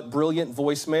brief but brilliant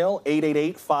voicemail,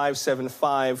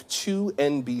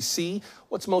 888-575-2NBC.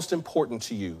 What's most important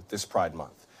to you this Pride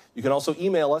Month? You can also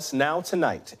email us now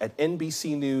tonight at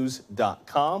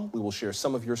NBCnews.com. We will share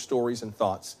some of your stories and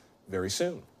thoughts very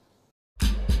soon.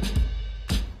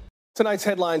 Tonight's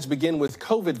headlines begin with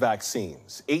COVID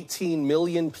vaccines. 18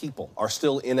 million people are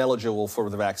still ineligible for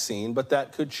the vaccine, but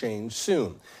that could change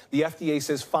soon. The FDA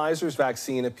says Pfizer's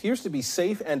vaccine appears to be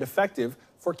safe and effective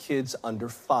for kids under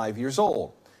 5 years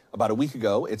old. About a week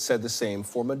ago, it said the same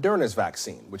for Moderna's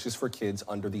vaccine, which is for kids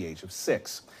under the age of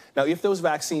 6. Now, if those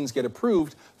vaccines get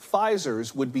approved,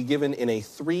 Pfizer's would be given in a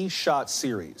 3-shot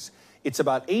series. It's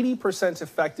about 80%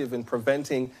 effective in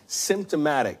preventing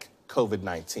symptomatic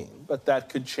COVID-19, but that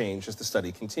could change as the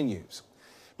study continues.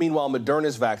 Meanwhile,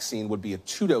 Moderna's vaccine would be a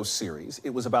 2-dose series.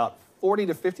 It was about 40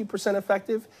 to 50%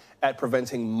 effective at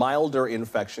preventing milder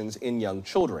infections in young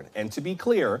children. And to be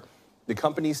clear, the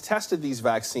companies tested these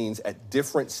vaccines at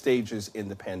different stages in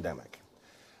the pandemic.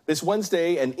 This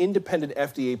Wednesday, an independent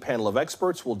FDA panel of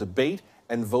experts will debate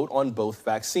and vote on both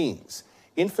vaccines.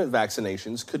 Infant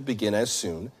vaccinations could begin as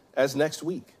soon as next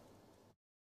week.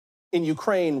 In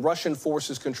Ukraine, Russian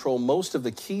forces control most of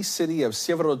the key city of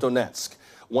Severodonetsk.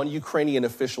 One Ukrainian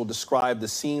official described the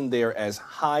scene there as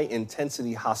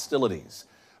high-intensity hostilities.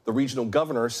 The regional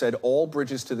governor said all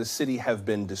bridges to the city have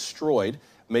been destroyed,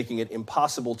 making it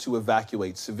impossible to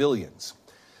evacuate civilians.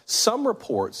 Some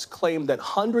reports claim that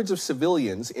hundreds of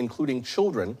civilians, including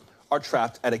children, are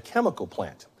trapped at a chemical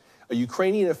plant. A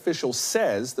Ukrainian official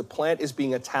says the plant is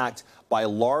being attacked by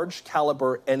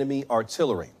large-caliber enemy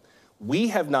artillery. We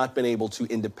have not been able to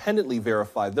independently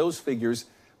verify those figures,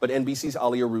 but NBC's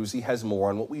Ali Arouzi has more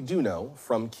on what we do know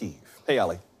from Kyiv. Hey,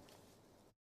 Ali.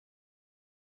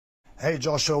 Hey,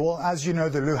 Joshua. Well, as you know,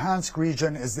 the Luhansk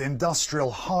region is the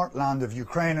industrial heartland of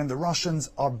Ukraine, and the Russians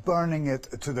are burning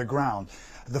it to the ground.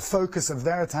 The focus of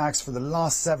their attacks for the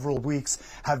last several weeks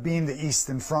have been the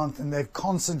Eastern Front, and they've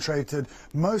concentrated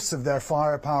most of their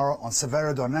firepower on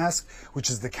Severodonetsk,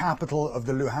 which is the capital of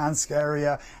the Luhansk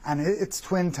area, and its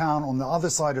twin town on the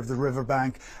other side of the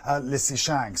riverbank,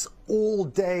 Lysychansk. All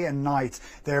day and night,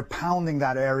 they're pounding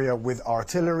that area with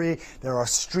artillery. There are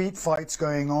street fights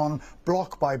going on,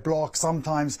 block by block,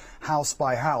 sometimes house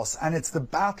by house. And it's the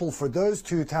battle for those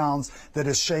two towns that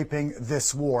is shaping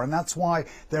this war. And that's why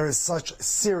there is such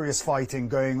serious fighting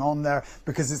going on there,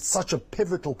 because it's such a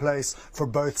pivotal place for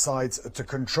both sides to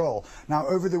control. Now,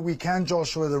 over the weekend,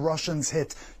 Joshua, the Russians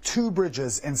hit 2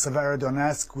 bridges in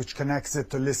Severodonetsk, which connects it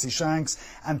to Lysychansk.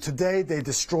 And today they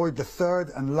destroyed the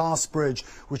 3rd and last bridge,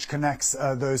 which connects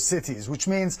those cities, which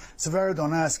means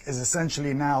Severodonetsk is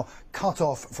essentially now cut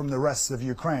off from the rest of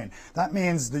Ukraine. That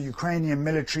means the Ukrainian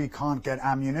military can't get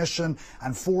ammunition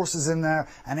and forces in there,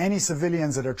 and any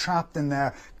civilians that are trapped in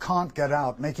there can't get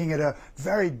out, making it a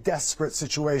very desperate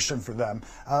situation for them.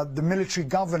 The military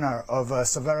governor of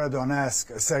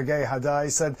Severodonetsk, Sergei Hadai,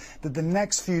 said that the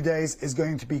next few days is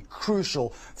going to be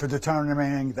crucial for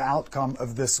determining the outcome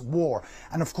of this war.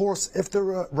 And of course, if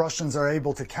the Russians are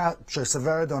able to capture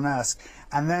Severodonetsk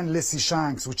and then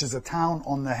Lysychansk, which is a town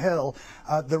on the hill,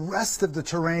 the rest of the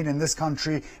terrain in this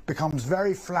country becomes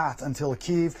very flat until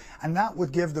Kyiv, and that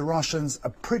would give the Russians a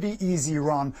pretty easy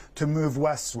run to move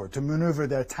westward, to maneuver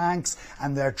their tanks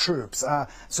and their troops.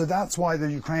 So that's why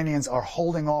the Ukrainians are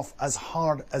holding off as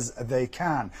hard as they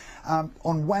can.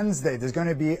 On Wednesday, there's going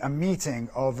to be a meeting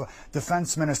of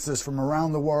defense ministers from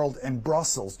around the world in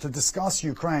Brussels to discuss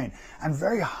Ukraine, and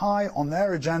very high on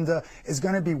their agenda is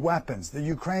going to be weapons. The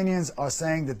Ukrainians are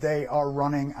saying that they are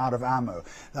running out of ammo,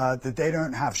 that they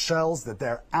don't have shells, that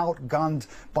they're outgunned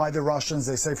by the Russians.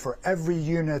 They say for every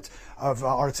unit of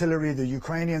artillery the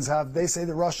Ukrainians have, they say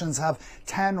the Russians have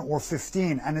 10 or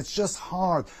 15, and it's just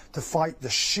hard to fight the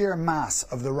sheer mass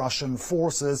of the Russian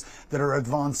forces that are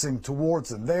advancing towards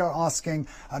them. They are asking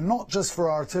not just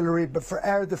for artillery, but for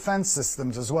air defense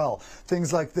systems as well.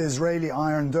 Things like the Israeli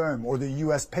Iron Dome or the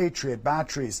US Patriot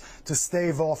batteries to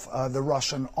stave off the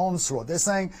Russian onslaught. They're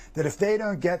saying that if they they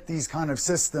don't get these kind of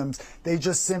systems, they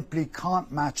just simply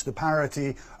can't match the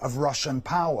parity of Russian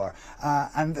power.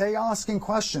 And they're asking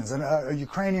questions. And a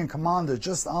Ukrainian commander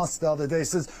just asked the other day,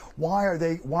 says, why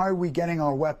are we getting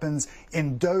our weapons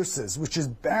in doses, which is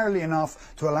barely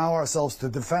enough to allow ourselves to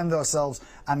defend ourselves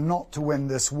and not to win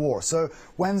this war. So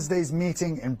Wednesday's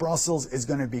meeting in Brussels is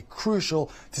going to be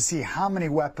crucial to see how many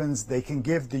weapons they can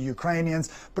give the Ukrainians.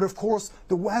 But of course,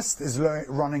 the West is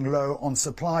running low on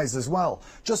supplies as well.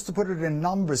 Just to put it in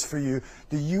numbers for you,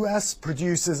 the US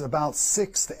produces about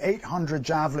 600 to 800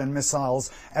 Javelin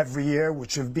missiles every year,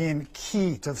 which have been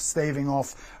key to staving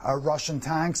off Russian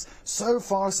tanks. So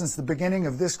far, since the beginning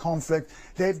of this conflict,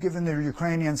 they've given the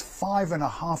Ukrainians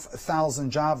 5,500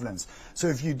 Javelins. So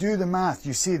if you do the math,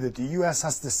 you see that the US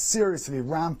has to seriously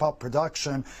ramp up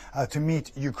production to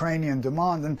meet Ukrainian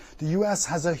demand. And the US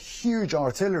has a huge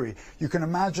artillery. You can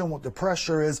imagine what the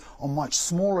pressure is on much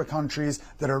smaller countries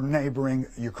that are neighboring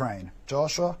Ukraine.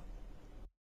 Joshua?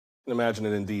 I can imagine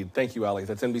it indeed. Thank you, Ali.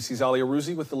 That's NBC's Ali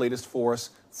Arouzi with the latest for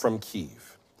us from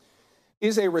Kyiv.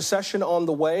 Is a recession on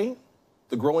the way?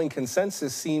 The growing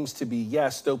consensus seems to be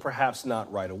yes, though perhaps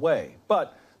not right away.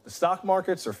 But the stock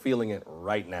markets are feeling it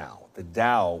right now. The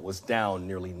Dow was down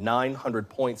nearly 900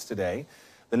 points today.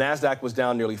 The Nasdaq was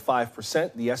down nearly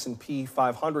 5%. The S&P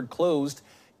 500 closed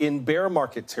in bear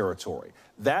market territory.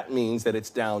 That means that it's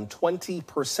down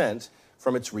 20%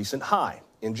 from its recent high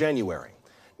in January.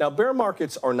 Now, bear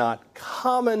markets are not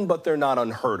common, but they're not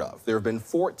unheard of. There have been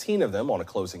 14 of them on a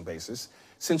closing basis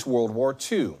since World War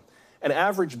II. An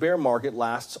average bear market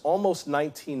lasts almost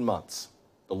 19 months.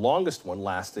 The longest one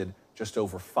lasted just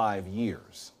over 5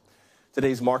 years.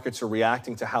 Today's markets are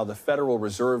reacting to how the Federal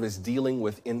Reserve is dealing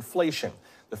with inflation.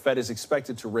 The Fed is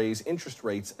expected to raise interest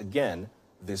rates again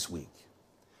this week.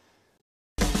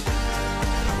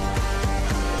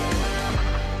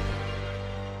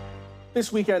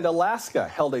 This weekend, Alaska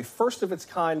held a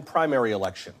first-of-its-kind primary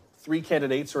election. 3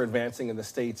 candidates are advancing in the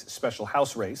state's special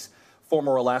House race.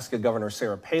 Former Alaska Governor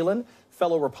Sarah Palin,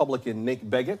 fellow Republican Nick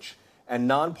Begich, and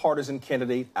nonpartisan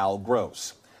candidate Al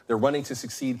Gross. They're running to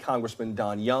succeed Congressman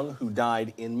Don Young, who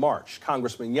died in March.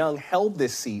 Congressman Young held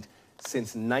this seat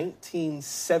since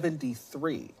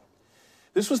 1973.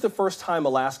 This was the first time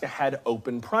Alaska had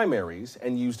open primaries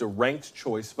and used a ranked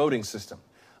choice voting system.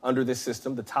 Under this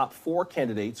system, the top 4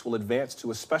 candidates will advance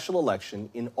to a special election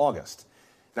in August.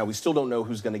 Now, we still don't know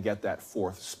who's going to get that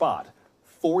 4th spot.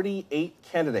 48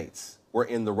 candidates were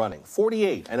in the running.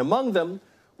 48, and among them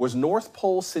was North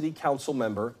Pole City Council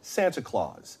member Santa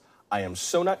Claus. I am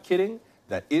so not kidding.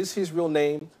 That is his real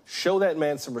name. Show that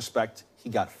man some respect. He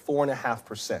got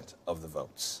 4.5% of the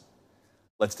votes.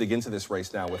 Let's dig into this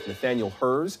race now with Nathaniel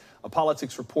Hers, a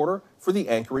politics reporter for the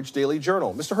Anchorage Daily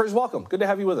Journal. Mr. Hers, welcome. Good to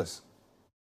have you with us.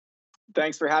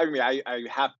 Thanks for having me. I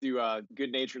have to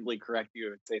good-naturedly correct you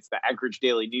and say it's the Anchorage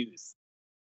Daily News.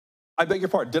 I beg your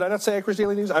pardon. Did I not say Anchorage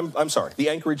Daily News? I'm sorry. The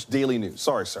Anchorage Daily News.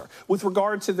 Sorry, sir. With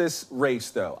regard to this race,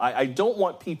 though, I don't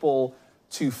want people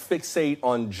to fixate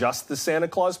on just the Santa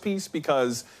Claus piece,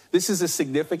 because this is a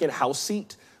significant House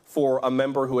seat for a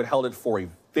member who had held it for a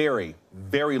very,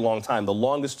 very long time, the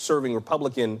longest-serving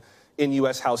Republican in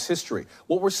U.S. House history.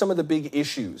 What were some of the big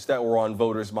issues that were on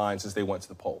voters' minds as they went to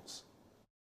the polls?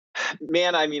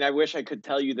 Man, I mean, I wish I could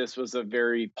tell you this was a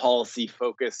very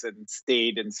policy-focused and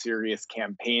staid and serious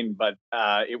campaign, but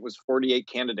it was 48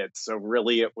 candidates. So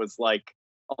really, it was like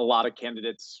a lot of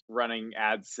candidates running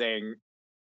ads saying,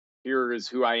 here is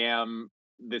who I am.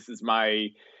 This is my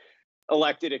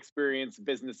elected experience,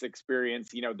 business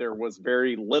experience. You know, there was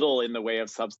very little in the way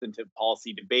of substantive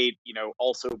policy debate, you know,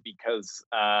 also because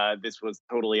this was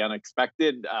totally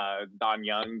unexpected. Don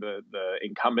Young, the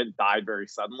incumbent, died very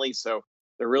suddenly. So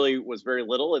there really was very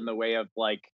little in the way of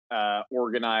like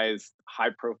organized,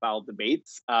 high-profile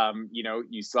debates. You know,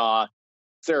 you saw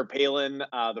Sarah Palin,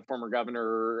 the former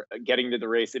governor, getting to the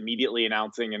race, immediately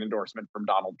announcing an endorsement from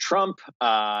Donald Trump.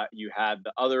 You had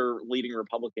the other leading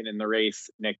Republican in the race,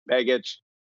 Nick Begich,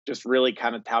 just really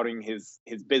kind of touting his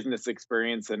business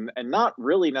experience and not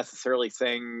really necessarily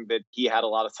saying that he had a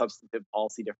lot of substantive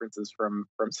policy differences from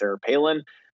Sarah Palin.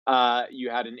 You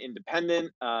had an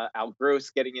independent, Al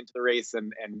Gross, getting into the race,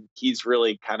 and he's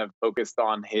really kind of focused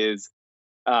on his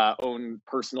own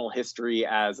personal history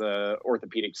as a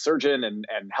orthopedic surgeon and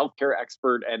healthcare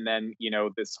expert. And then, you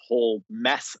know, this whole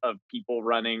mess of people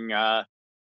running,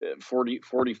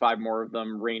 45 more of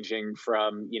them, ranging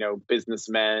from, you know,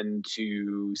 businessmen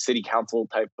to city council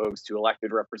type folks to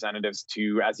elected representatives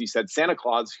to, as you said, Santa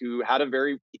Claus,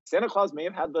 Santa Claus may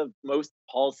have had the most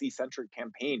policy centric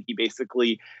campaign. He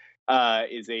basically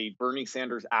is a Bernie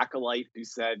Sanders acolyte who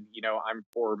said, you know, I'm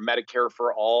for Medicare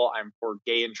for all, I'm for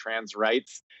gay and trans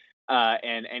rights.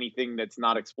 and anything that's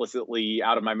not explicitly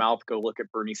out of my mouth, go look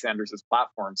at Bernie Sanders'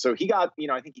 platform. So he got,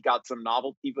 I think he got some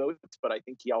novelty votes, but I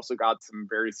think he also got some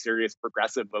very serious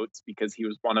progressive votes because he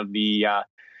was one of the,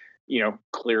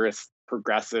 clearest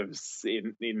progressives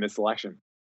in this election.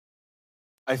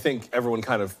 I think everyone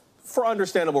kind of, for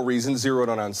understandable reasons, zeroed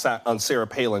on Sarah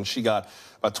Palin. She got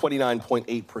about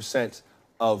 29.8%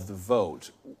 of the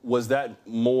vote. Was that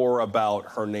more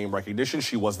about her name recognition?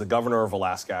 She was the governor of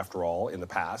Alaska, after all, in the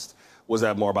past. Was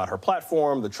that more about her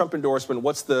platform, the Trump endorsement?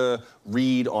 What's the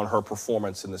read on her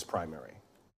performance in this primary?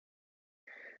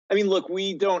 I mean, look,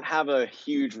 we don't have a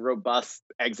huge, robust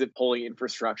exit polling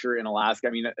infrastructure in Alaska.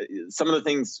 I mean, some of the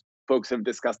things folks have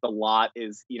discussed a lot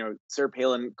is, Sarah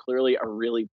Palin, clearly a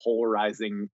really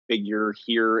polarizing figure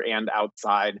here and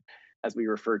outside, as we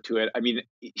refer to it. I mean,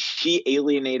 she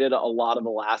alienated a lot of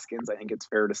Alaskans, I think it's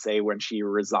fair to say, when she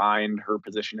resigned her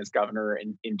position as governor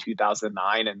in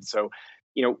 2009. And so,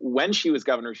 when she was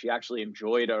governor, she actually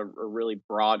enjoyed a really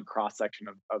broad cross-section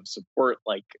of support.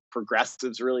 Like,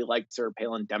 progressives really liked Sarah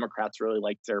Palin, Democrats really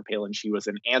liked Sarah Palin. She was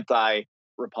an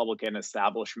anti-Republican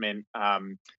establishment,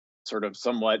 sort of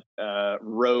somewhat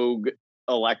rogue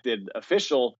elected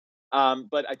official.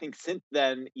 But I think since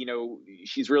then,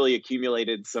 she's really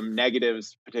accumulated some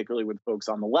negatives, particularly with folks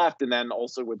on the left, and then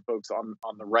also with folks on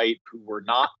the right who were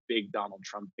not big Donald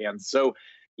Trump fans. So,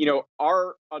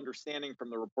 our understanding from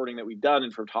the reporting that we've done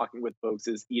and from talking with folks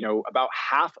is, about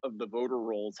half of the voter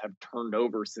rolls have turned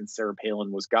over since Sarah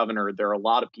Palin was governor. There are a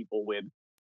lot of people with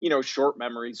short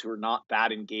memories who are not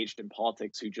that engaged in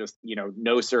politics, who just,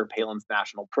 know Sarah Palin's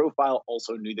national profile,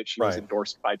 also knew that she was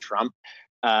endorsed by Trump.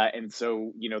 And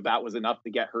so, that was enough to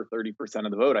get her 30%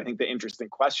 of the vote. I think the interesting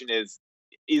question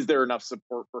is there enough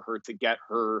support for her to get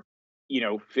her,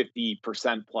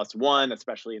 50% plus one,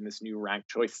 especially in this new ranked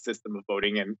choice system of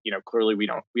voting? And, clearly we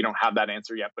don't have that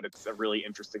answer yet, but it's a really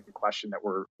interesting question that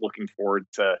we're looking forward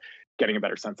to getting a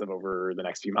better sense of over the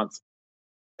next few months.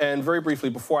 And very briefly,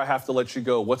 before I have to let you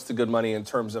go, what's the good money in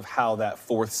terms of how that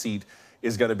fourth seat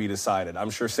is going to be decided?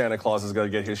 I'm sure Santa Claus is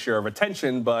going to get his share of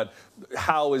attention, but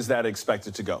how is that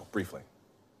expected to go, briefly?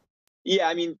 Yeah,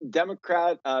 I mean,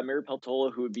 Democrat Mary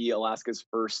Peltola, who would be Alaska's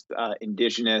first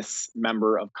indigenous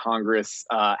member of Congress,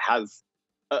 has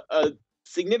a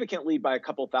significant lead by a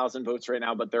couple thousand votes right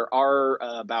now, but there are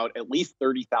about at least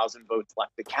 30,000 votes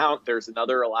left to count. There's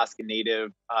another Alaska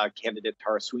Native candidate,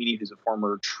 Tara Sweeney, who's a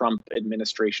former Trump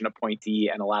administration appointee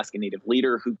and Alaska Native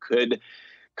leader, who could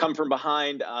come from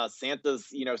behind.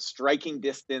 Santa's, striking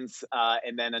distance,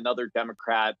 and then another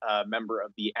Democrat member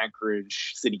of the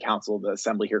Anchorage City Council, the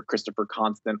Assembly here, Christopher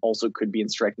Constant, also could be in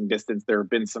striking distance. There have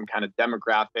been some kind of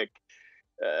demographic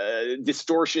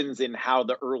distortions in how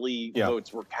the early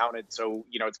votes were counted. So,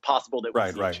 it's possible that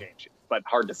we'll see a change, but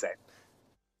hard to say.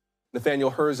 Nathaniel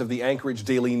Hers of the Anchorage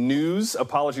Daily News.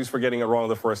 Apologies for getting it wrong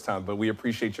the first time, but we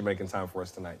appreciate you making time for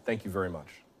us tonight. Thank you very much.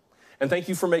 And thank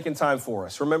you for making time for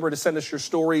us. Remember to send us your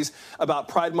stories about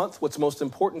Pride Month, what's most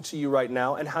important to you right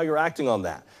now, and how you're acting on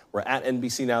that. We're at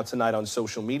NBC Now Tonight on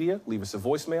social media. Leave us a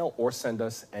voicemail or send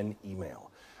us an email.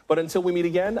 But until we meet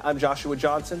again, I'm Joshua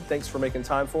Johnson. Thanks for making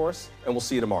time for us, and we'll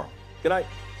see you tomorrow. Good night.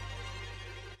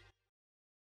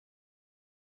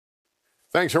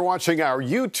 Thanks for watching our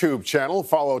YouTube channel.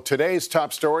 Follow today's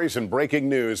top stories and breaking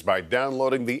news by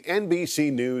downloading the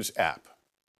NBC News app.